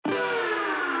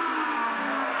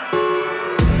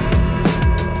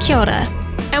Kia ora,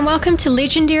 and welcome to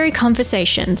Legendary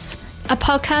Conversations, a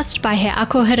podcast by He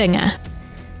Ako Haringa.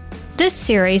 This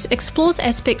series explores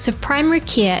aspects of primary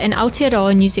care in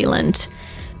Aotearoa, New Zealand.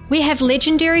 We have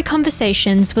legendary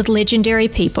conversations with legendary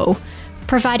people,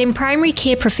 providing primary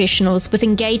care professionals with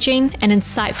engaging and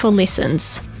insightful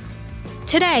lessons.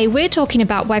 Today, we're talking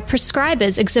about why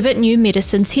prescribers exhibit new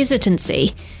medicines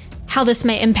hesitancy, how this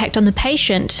may impact on the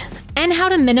patient, and how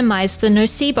to minimise the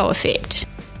nocebo effect.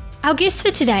 Our guest for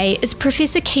today is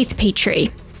Professor Keith Petrie.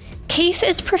 Keith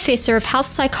is Professor of Health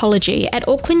Psychology at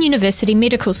Auckland University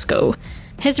Medical School.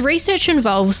 His research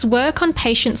involves work on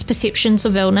patients' perceptions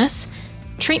of illness,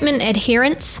 treatment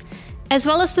adherence, as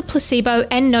well as the placebo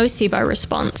and nocebo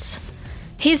response.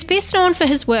 He is best known for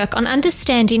his work on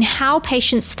understanding how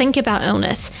patients think about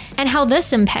illness and how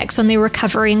this impacts on their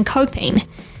recovery and coping.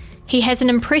 He has an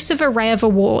impressive array of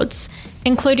awards,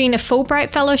 including a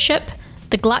Fulbright Fellowship,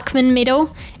 the Gluckman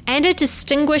Medal, and a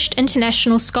Distinguished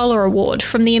International Scholar Award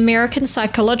from the American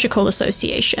Psychological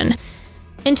Association.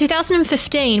 In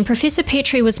 2015, Professor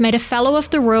Petrie was made a Fellow of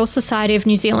the Royal Society of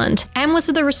New Zealand and was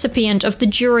the recipient of the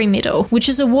Jury Medal, which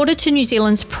is awarded to New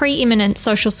Zealand's preeminent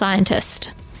social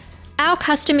scientist. Our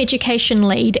custom education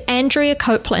lead, Andrea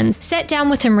Copeland, sat down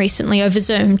with him recently over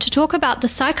Zoom to talk about the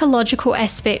psychological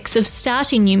aspects of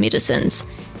starting new medicines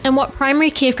and what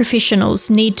primary care professionals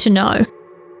need to know.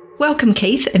 Welcome,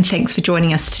 Keith, and thanks for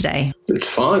joining us today. It's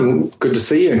fine. Good to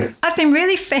see you. I've been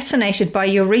really fascinated by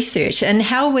your research and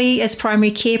how we as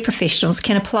primary care professionals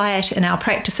can apply it in our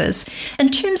practices. In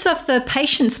terms of the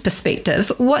patient's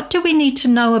perspective, what do we need to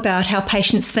know about how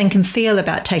patients think and feel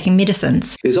about taking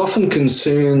medicines? There's often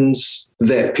concerns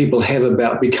that people have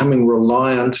about becoming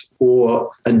reliant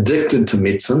or addicted to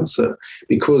medicines, that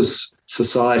because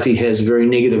society has very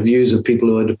negative views of people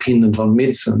who are dependent on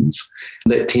medicines,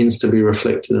 that tends to be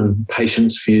reflected in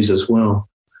patients' views as well.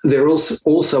 There is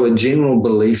also a general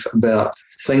belief about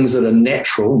things that are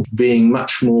natural being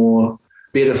much more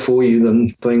better for you than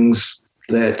things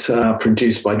that are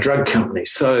produced by drug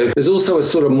companies. So there's also a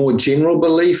sort of more general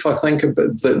belief, I think,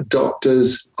 that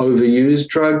doctors overuse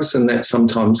drugs, and that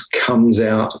sometimes comes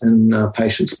out in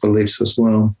patients' beliefs as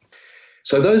well.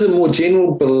 So those are more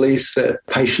general beliefs that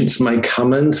patients may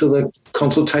come into the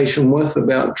consultation with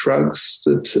about drugs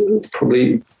that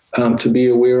probably to be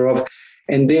aware of.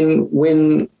 And then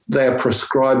when they are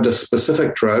prescribed a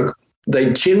specific drug,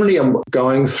 they generally are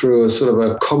going through a sort of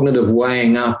a cognitive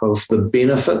weighing up of the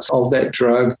benefits of that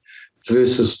drug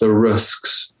versus the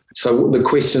risks. So the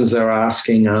questions they're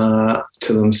asking are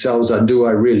to themselves are, do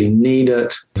I really need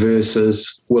it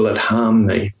versus will it harm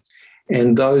me?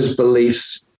 And those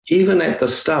beliefs, even at the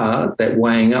start, that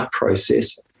weighing up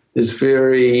process is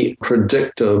very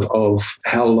predictive of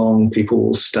how long people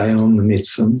will stay on the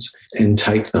medicines and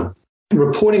take them.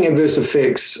 Reporting adverse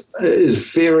effects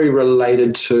is very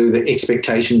related to the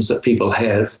expectations that people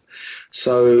have.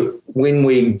 So when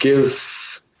we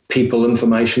give people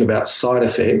information about side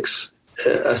effects,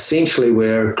 essentially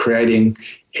we're creating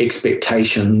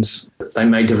expectations they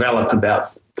may develop about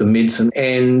the medicine.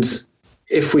 And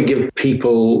if we give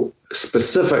people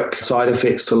specific side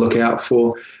effects to look out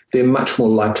for, they're much more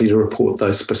likely to report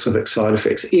those specific side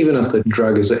effects, even if the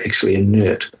drug is actually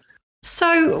inert.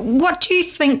 So what do you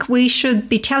think we should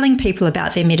be telling people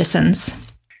about their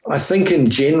medicines? I think in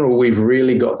general, we've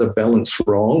really got the balance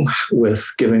wrong with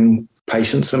giving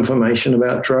patients information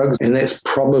about drugs, and that's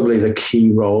probably the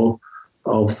key role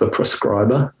of the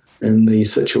prescriber in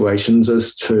these situations,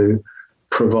 is to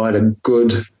provide a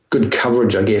good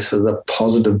coverage, I guess, of the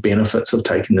positive benefits of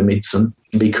taking the medicine,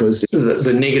 because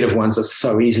the negative ones are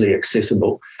so easily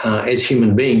accessible. As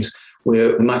human beings,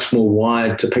 we're much more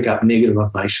wired to pick up negative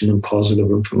information than positive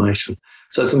information.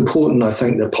 So it's important, I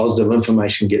think, that positive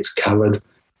information gets covered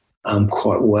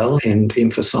quite well and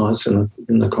emphasised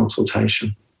in the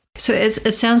consultation. So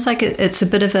it sounds like it's a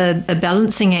bit of a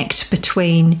balancing act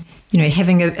between,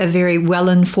 having a very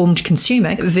well-informed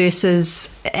consumer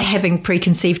versus having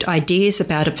preconceived ideas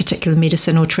about a particular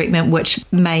medicine or treatment, which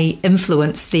may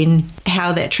influence then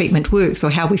how that treatment works or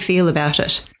how we feel about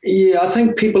it. Yeah, I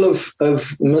think people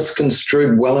have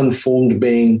misconstrued well-informed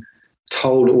being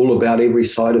told all about every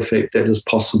side effect that is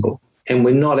possible. And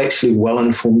we're not actually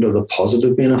well-informed of the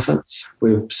positive benefits.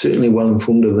 We're certainly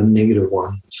well-informed of the negative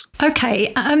ones.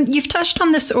 Okay, you've touched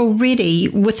on this already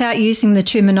without using the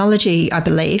terminology, I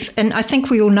believe, and I think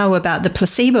we all know about the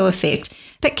placebo effect.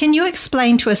 But can you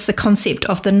explain to us the concept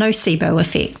of the nocebo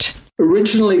effect?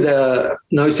 Originally, the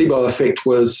nocebo effect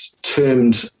was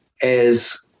termed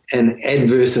as an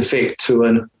adverse effect to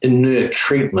an inert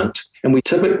treatment. And we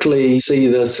typically see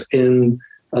this in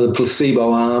the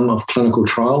placebo arm of clinical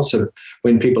trials. So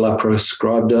when people are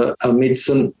prescribed a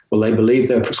medicine, well, they believe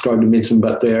they're prescribed a medicine,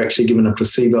 but they're actually given a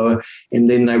placebo, and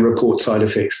then they report side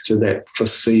effects to that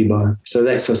placebo. So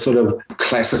that's a sort of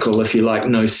classical, if you like,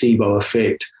 nocebo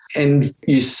effect. And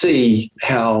you see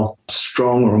how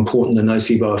strong or important the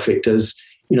nocebo effect is.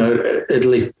 At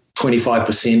least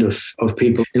 25% of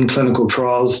people in clinical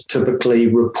trials typically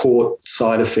report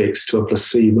side effects to a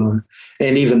placebo,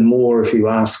 and even more if you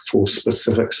ask for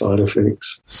specific side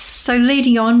effects. So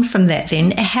leading on from that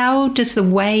then, how does the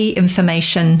way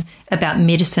information about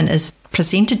medicine is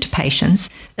presented to patients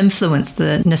influence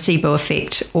the nocebo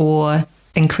effect or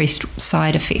increased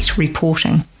side effect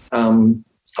reporting?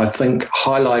 I think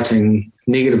highlighting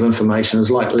negative information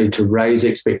is likely to raise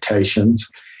expectations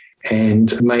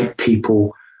and make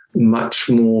people much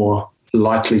more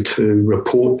likely to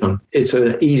report them. It's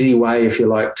an easy way, if you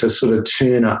like, to sort of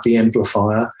turn up the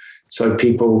amplifier so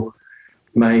people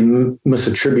may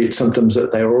misattribute symptoms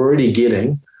that they're already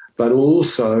getting, but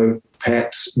also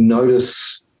perhaps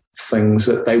notice things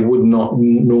that they would not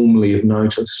normally have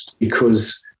noticed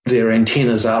because their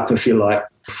antenna's up, if you like,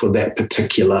 for that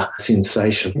particular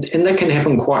sensation. And that can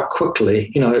happen quite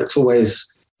quickly. It's always...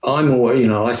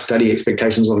 I study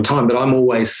expectations all the time, but I'm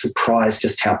always surprised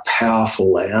just how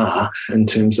powerful they are in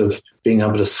terms of being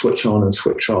able to switch on and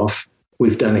switch off.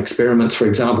 We've done experiments, for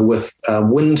example, with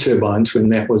wind turbines when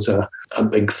that was a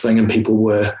big thing and people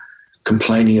were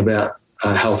complaining about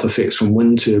health effects from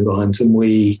wind turbines. And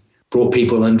we brought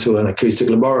people into an acoustic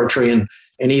laboratory and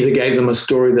either gave them a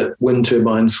story that wind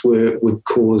turbines would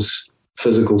cause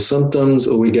physical symptoms,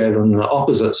 or we gave them the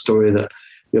opposite story, that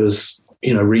there was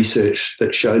research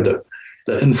that showed that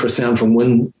the infrasound from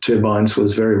wind turbines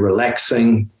was very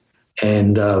relaxing,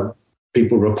 and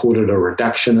people reported a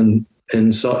reduction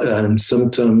in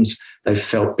symptoms. They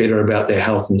felt better about their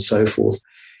health and so forth.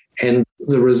 And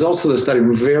the results of the study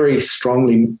very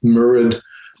strongly mirrored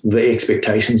the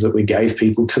expectations that we gave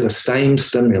people to the same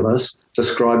stimulus,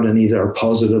 described in either a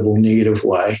positive or negative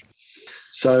way.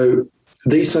 So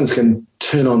these things can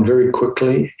turn on very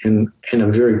quickly and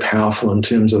are very powerful in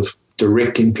terms of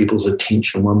directing people's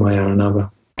attention one way or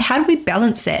another. How do we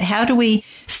balance that? How do we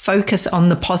focus on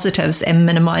the positives and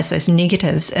minimise those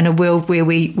negatives in a world where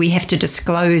we have to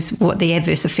disclose what the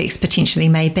adverse effects potentially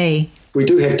may be? We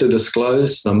do have to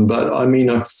disclose them, but I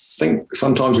think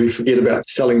sometimes we forget about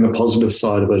selling the positive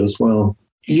side of it as well.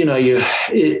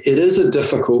 It is a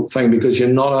difficult thing because you're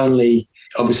not only,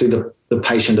 obviously the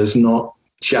patient is not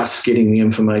just getting the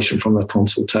information from the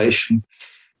consultation.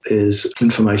 There's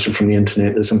information from the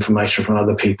internet, there's information from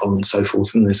other people and so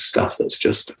forth, and there's stuff that's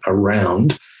just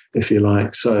around, if you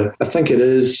like. So I think it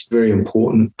is very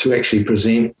important to actually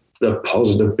present the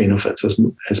positive benefits as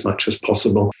much as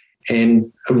possible.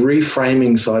 And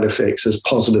reframing side effects as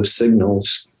positive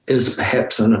signals is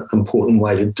perhaps an important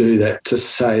way to do that, to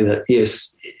say that,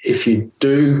 yes, if you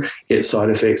do get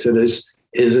side effects, it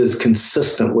is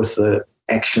consistent with the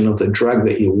action of the drug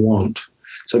that you want.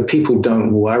 So people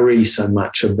don't worry so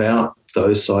much about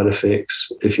those side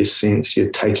effects if you sense you're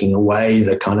taking away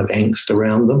the kind of angst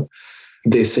around them.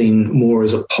 They're seen more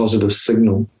as a positive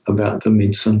signal about the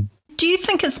medicine. Do you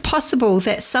think it's possible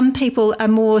that some people are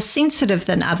more sensitive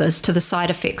than others to the side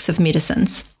effects of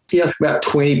medicines? Yeah, about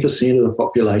 20% of the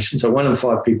population, so 1 in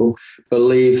 5 people,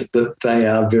 believe that they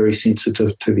are very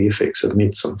sensitive to the effects of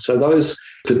medicine. So those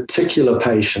particular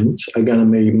patients are going to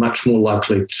be much more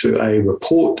likely to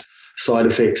report side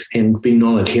effects and be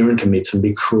non-adherent to medicine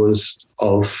because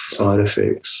of side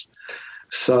effects.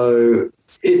 So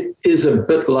it is a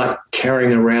bit like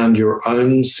carrying around your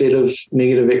own set of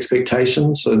negative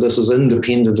expectations. So this is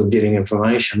independent of getting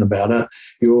information about it.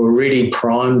 You're already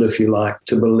primed, if you like,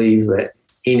 to believe that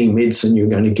any medicine you're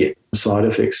going to get side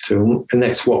effects to. And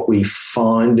that's what we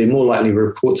find. They're more likely to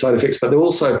report side effects, but they're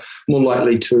also more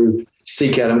likely to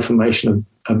seek out information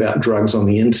about drugs on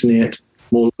the internet,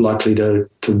 more likely to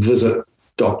visit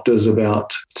doctors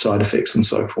about side effects and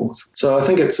so forth. So I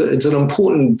think it's an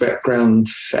important background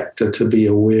factor to be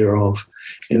aware of.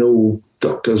 And all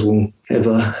doctors will have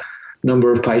a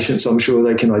number of patients, I'm sure,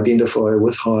 they can identify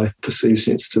with high perceived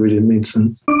sensitivity to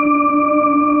medicine.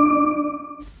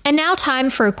 And now time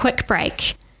for a quick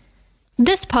break.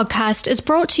 This podcast is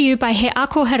brought to you by He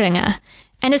Ako Haringa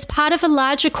and is part of a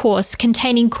larger course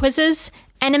containing quizzes,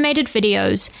 animated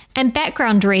videos, and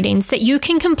background readings that you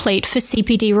can complete for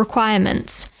CPD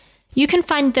requirements. You can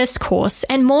find this course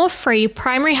and more free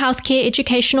primary healthcare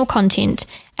educational content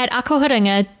at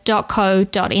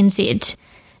akohiringa.co.nz.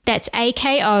 That's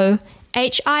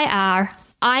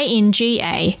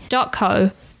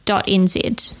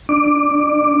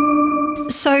akohiringa.co.nz.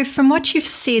 So from what you've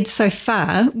said so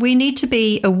far, we need to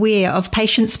be aware of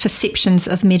patients' perceptions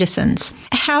of medicines.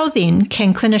 How then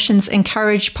can clinicians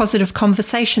encourage positive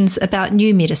conversations about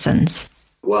new medicines?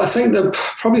 Well, I think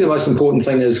probably the most important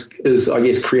thing is, I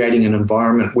guess, creating an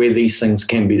environment where these things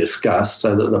can be discussed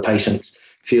so that the patient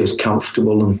feels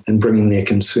comfortable in bringing their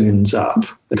concerns up.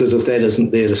 Because if that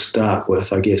isn't there to start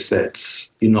with, I guess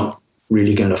you're not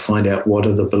really going to find out what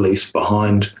are the beliefs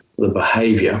behind the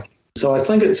behaviour. So I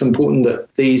think it's important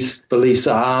that these beliefs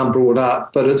are brought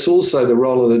up, but it's also the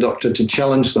role of the doctor to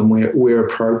challenge them where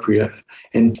appropriate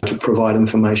and to provide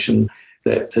information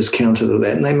that is counter to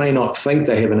that. And they may not think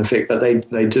they have an effect, but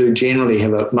they do generally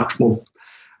have a much more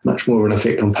of an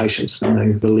effect on patients than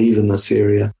they believe in this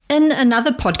area. In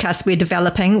another podcast we're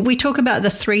developing, we talk about the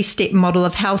 3-step model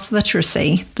of health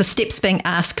literacy, the steps being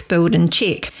ask, build and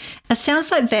check. It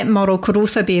sounds like that model could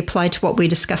also be applied to what we're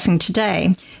discussing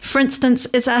today. For instance,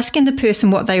 it's asking the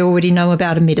person what they already know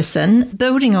about a medicine,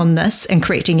 building on this and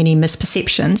correcting any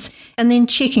misperceptions, and then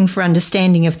checking for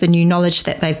understanding of the new knowledge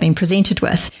that they've been presented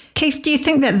with. Keith, do you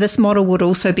think that this model would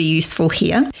also be useful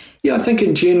here? Yeah, I think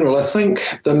in general,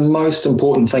 the most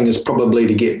important thing is probably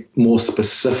to get more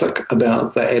specific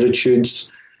about the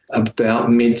attitudes about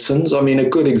medicines. I mean, a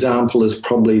good example is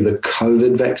probably the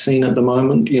COVID vaccine at the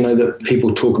moment. You know, that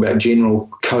people talk about general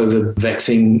COVID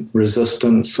vaccine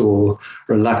resistance or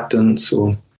reluctance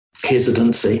or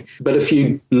hesitancy. But if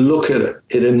you look at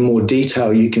it in more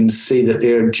detail, you can see that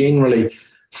there are generally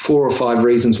 4 or 5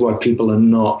 reasons why people are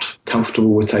not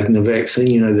comfortable with taking the vaccine.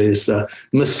 You know, there's the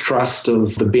mistrust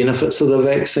of the benefits of the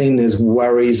vaccine. There's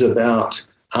worries about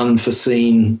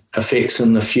unforeseen effects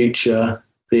in the future.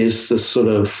 There's the sort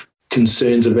of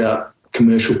concerns about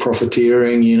commercial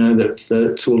profiteering, you know, that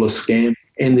it's all a scam.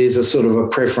 And there's a sort of a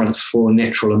preference for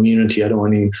natural immunity. I don't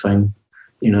want anything,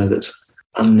 you know, that's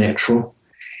unnatural.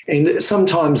 And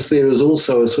sometimes there is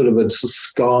also a sort of a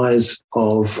disguise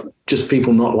of just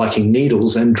people not liking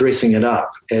needles and dressing it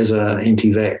up as an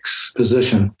anti-vax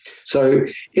position. So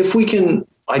if we can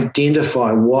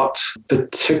identify what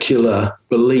particular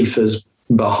belief is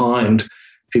behind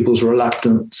people's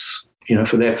reluctance, you know,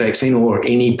 for that vaccine or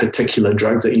any particular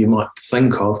drug that you might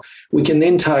think of, we can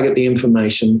then target the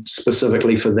information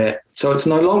specifically for that. So it's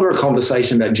no longer a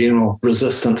conversation about general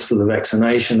resistance to the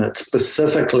vaccination. It's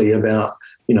specifically about,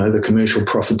 you know, the commercial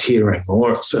profiteering,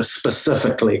 or it's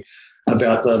specifically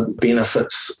about the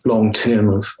benefits long-term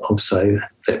of, say,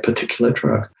 that particular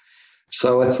drug.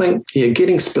 So I think,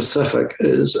 getting specific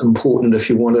is important if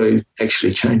you want to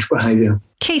actually change behaviour.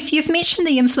 Keith, you've mentioned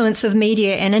the influence of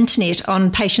media and internet on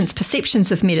patients'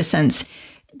 perceptions of medicines.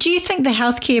 Do you think the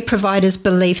healthcare provider's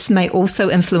beliefs may also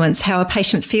influence how a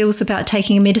patient feels about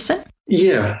taking a medicine?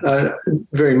 Yeah,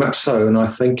 very much so. And I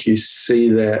think you see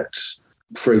that,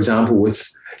 for example,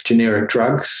 with generic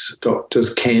drugs,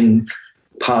 doctors can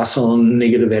pass on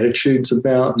negative attitudes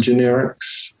about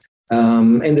generics.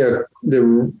 And there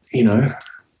are, you know,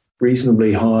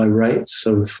 reasonably high rates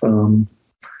of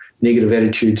negative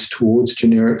attitudes towards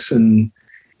generics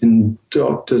in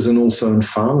doctors and also in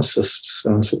pharmacists,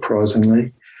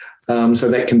 surprisingly. So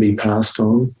that can be passed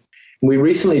on. We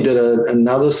recently did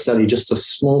another study, just a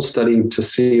small study, to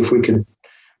see if we could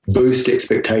boost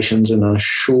expectations in a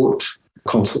short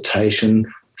consultation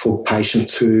for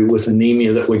patients who, with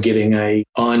anemia, that were getting a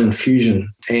iron infusion.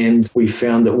 And we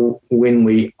found that when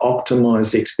we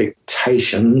optimised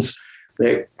expectations,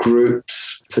 that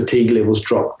group's fatigue levels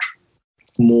dropped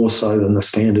more so than the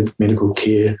standard medical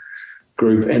care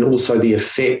group, and also the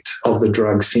effect of the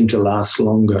drug seemed to last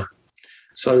longer.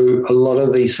 So a lot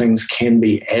of these things can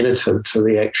be additive to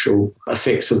the actual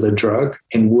effects of the drug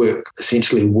and work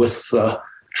essentially with the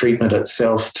treatment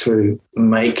itself to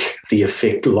make the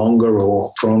effect longer or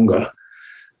stronger.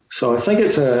 So I think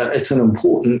it's an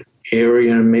important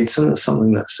area in medicine. It's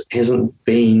something that hasn't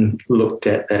been looked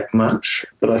at that much,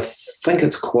 but I think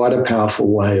it's quite a powerful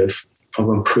way of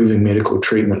improving medical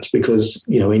treatments, because,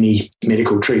 you know, any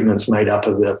medical treatment's made up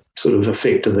of the sort of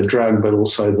effect of the drug, but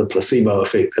also the placebo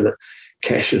effect that it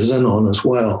cashes in on as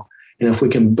well. And if we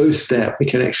can boost that, we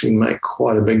can actually make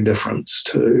quite a big difference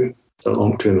to the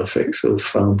long-term effects of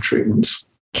treatments.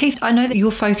 Keith, I know that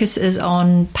your focus is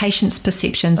on patients'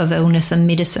 perceptions of illness and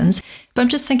medicines, but I'm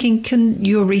just thinking, can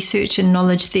your research and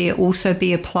knowledge there also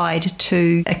be applied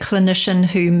to a clinician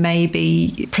who may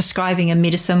be prescribing a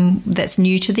medicine that's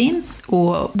new to them,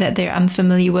 or that they're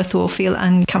unfamiliar with or feel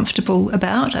uncomfortable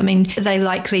about? I mean, are they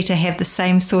likely to have the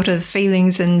same sort of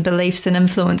feelings and beliefs and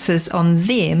influences on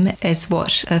them as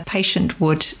what a patient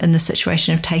would in the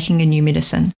situation of taking a new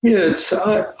medicine? Yeah,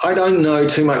 I don't know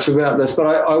too much about this, but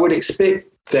I would expect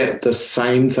that the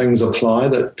same things apply,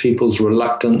 that people's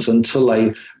reluctance until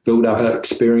they build up an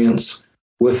experience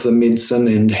with the medicine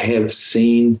and have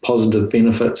seen positive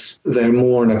benefits, they're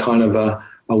more in a kind of a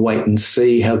wait and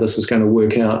see how this is going to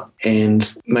work out,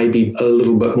 and maybe a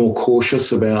little bit more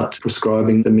cautious about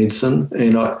prescribing the medicine.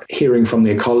 And hearing from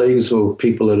their colleagues or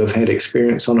people that have had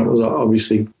experience on it will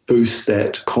obviously boost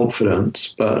that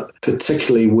confidence, but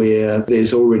particularly where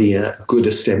there's already a good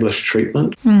established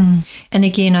treatment. And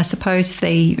again, I suppose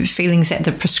the feelings that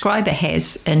the prescriber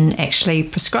has in actually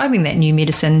prescribing that new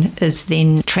medicine is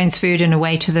then transferred in a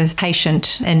way to the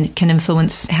patient and can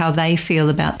influence how they feel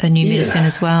about the new medicine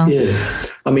as well. Yeah.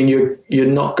 I mean, you're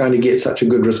not going to get such a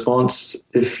good response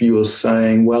if you're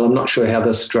saying, well, I'm not sure how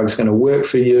this drug's going to work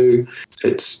for you.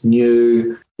 It's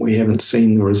new. We haven't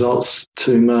seen the results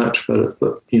too much, but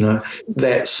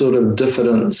that sort of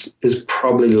diffidence is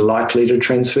probably likely to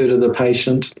transfer to the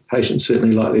patient. The patient's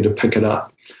certainly likely to pick it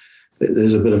up.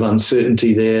 There's a bit of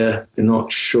uncertainty there. They're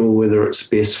not sure whether it's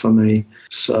best for me.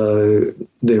 So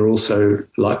they're also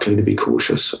likely to be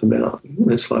cautious about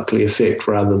its likely effect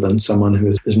rather than someone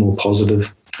who is more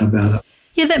positive about it.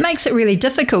 Yeah, that makes it really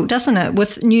difficult, doesn't it,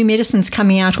 with new medicines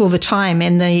coming out all the time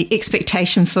and the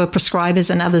expectation for prescribers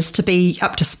and others to be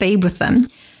up to speed with them.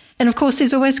 And of course,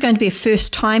 there's always going to be a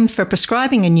first time for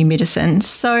prescribing a new medicine.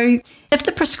 So if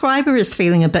the prescriber is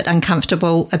feeling a bit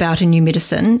uncomfortable about a new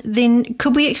medicine, then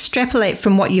could we extrapolate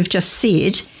from what you've just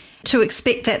said to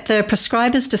expect that the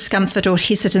prescriber's discomfort or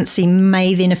hesitancy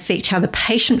may then affect how the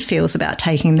patient feels about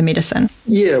taking the medicine?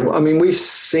 Yeah, I mean, we've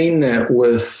seen that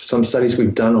with some studies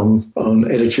we've done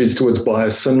on attitudes towards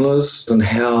biosimilars and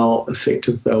how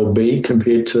effective they'll be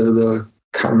compared to the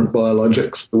current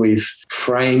biologics. We've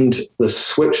framed the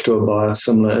switch to a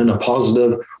biosimilar in a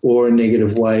positive or a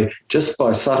negative way just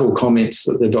by subtle comments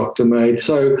that the doctor made.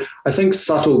 So I think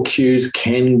subtle cues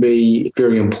can be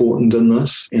very important in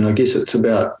this. And I guess it's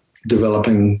about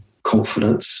developing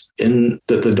confidence in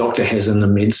that the doctor has in the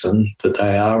medicine, that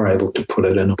they are able to put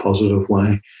it in a positive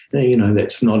way.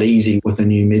 That's not easy with a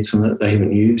new medicine that they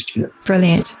haven't used yet.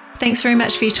 Brilliant. Thanks very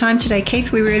much for your time today,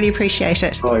 Keith. We really appreciate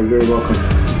it. Oh, you're very welcome.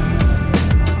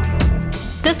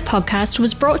 This podcast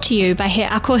was brought to you by He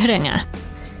Ako Hiringa.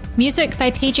 Music by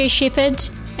PJ Shepherd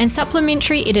and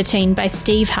supplementary editing by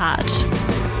Steve Hart.